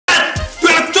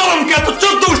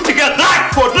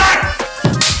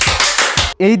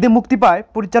এই ঈদে মুক্তি পায়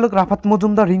পরিচালক রাফাত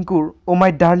মজুমদার রিঙ্কুর ও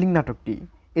মাই ডার্লিং নাটকটি।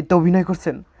 এতে অভিনয়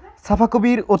করছেন সাফা,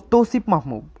 কবির ও তৌসিফ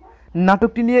মাহমুব।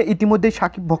 নাটকটি নিয়ে ইতিমধ্যেই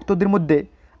শাকিব ভক্তদের মধ্যে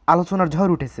আলোচনার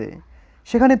ঝড় উঠেছে।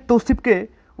 সেখানে তৌসিফকে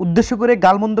উদ্দেশ্য করে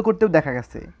গালমন্দ করতেও দেখা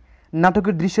গেছে।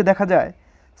 নাটকের দৃশ্যে দেখা যায়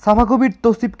সাফা কবির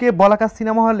তৌসিফকে বলাকা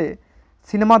সিনেমা হলে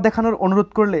সিনেমা দেখানোর অনুরোধ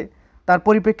করলে তার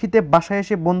পরিপ্রেক্ষিতে বাসায়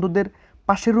এসে বন্ধুদের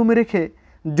পাশের রুমে রেখে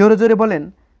জোরে জোরে বলেন,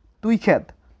 তুই খ্যাত,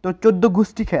 তোর 14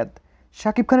 গোষ্ঠী খ্যাত।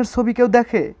 শাকিব খানের ছবি কেউ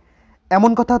দেখে?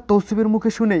 এমন কথা তৌসিফের মুখে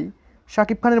শুনেই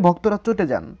শাকিব খানের ভক্তরা চটে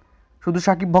যান। শুধু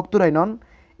শাকিব ভক্তরাই নন,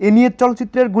 এ নিয়ে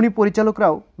চলচ্চিত্রের গুণী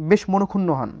পরিচালকরাও বেশ মনক্ষুণ্ণ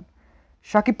হন।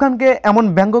 শাকিব খানকে এমন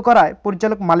ব্যঙ্গ করায়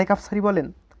পরিচালক মালেক আফসারি বলেন,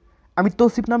 আমি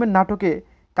তৌসিফ নামের নাটকে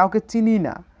কাউকে চিনি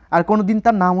না, আর কোনো দিন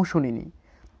তার নামও শুনিনি।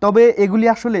 তবে এগুলি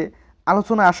আসলে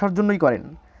আলোচনায় আসার জন্যই করেন।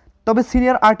 তবে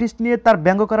সিনিয়র আর্টিস্ট নিয়ে তার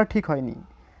ব্যঙ্গ করা ঠিক হয়নি।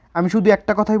 আমি শুধু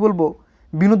একটা কথাই বলবো,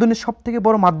 বিনোদনের সবথেকে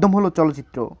বড় মাধ্যম হলো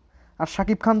চলচ্চিত্র, আর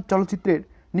শাকিব খান চলচ্চিত্রের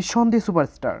নিঃসন্দেহে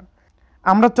সুপারস্টার।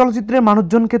 আমরা চলচ্চিত্রের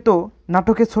মানুষজনকে তো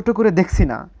নাটকে ছোট করে দেখছি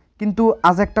না, কিন্তু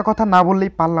আজ একটা কথা না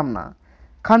বললেই পারলাম না।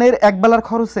 খানের একবেলার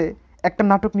খরচে একটা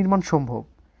নাটক নির্মাণ সম্ভব।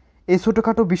 এই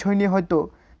ছোটোখাটো বিষয় নিয়ে হয়তো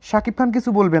শাকিব খান কিছু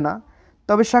বলবে না,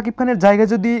 তবে শাকিব খানের জায়গায়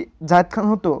যদি জায়েদ খান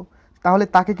হতো তাহলে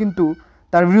তাকে কিন্তু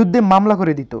তার বিরুদ্ধে মামলা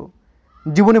করে দিত।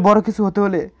 জীবনে বড় কিছু হতে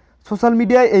হলে সোশ্যাল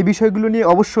মিডিয়ায় এই বিষয়গুলো নিয়ে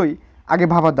অবশ্যই আগে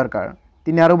ভাবার দরকার।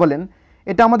 তিনি আরও বলেন,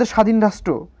 এটা আমাদের স্বাধীন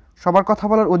রাষ্ট্র, সবার কথা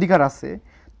বলার অধিকার আছে।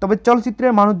 তবে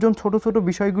চলচ্চিত্রের মানুষজন ছোট ছোট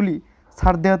বিষয়গুলি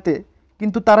ছাড় দেওয়াতে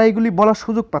কিন্তু তারা এগুলি বলার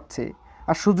সুযোগ পাচ্ছে,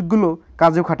 আর সুযোগগুলো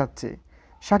কাজেও খাটাচ্ছে।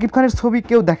 শাকিব খানের ছবি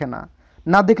কেউ দেখে না,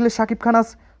 না দেখলে শাকিব খান আজ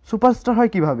সুপারস্টার হয়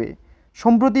কীভাবে?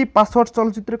 সম্প্রতি পাসওয়ার্ড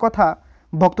চলচ্চিত্রের কথা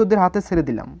ভক্তদের হাতে ছেড়ে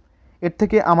দিলাম, এর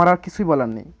থেকে আমার আর কিছুই বলার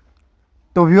নেই।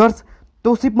 তো ভিউয়ার্স,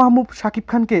 তৌসিফ মাহমুব শাকিব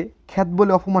খানকে খ্যাত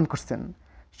বলে অপমান করছেন।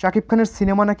 শাকিব খানের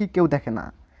সিনেমা নাকি কেউ দেখে না।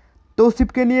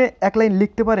 তৌসিফকে নিয়ে এক লাইন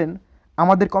লিখতে পারেন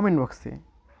আমাদের কমেন্ট বক্সে।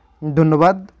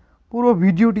 ধন্যবাদ পুরো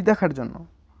ভিডিওটি দেখার জন্য।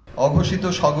 অঘোষিত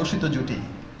স্বঘোষিত জুটি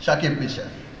শাকিব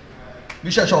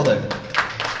বিশা সওদাগর।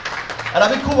 আর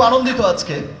আমি খুব আনন্দিত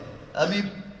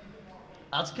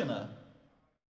আজকে না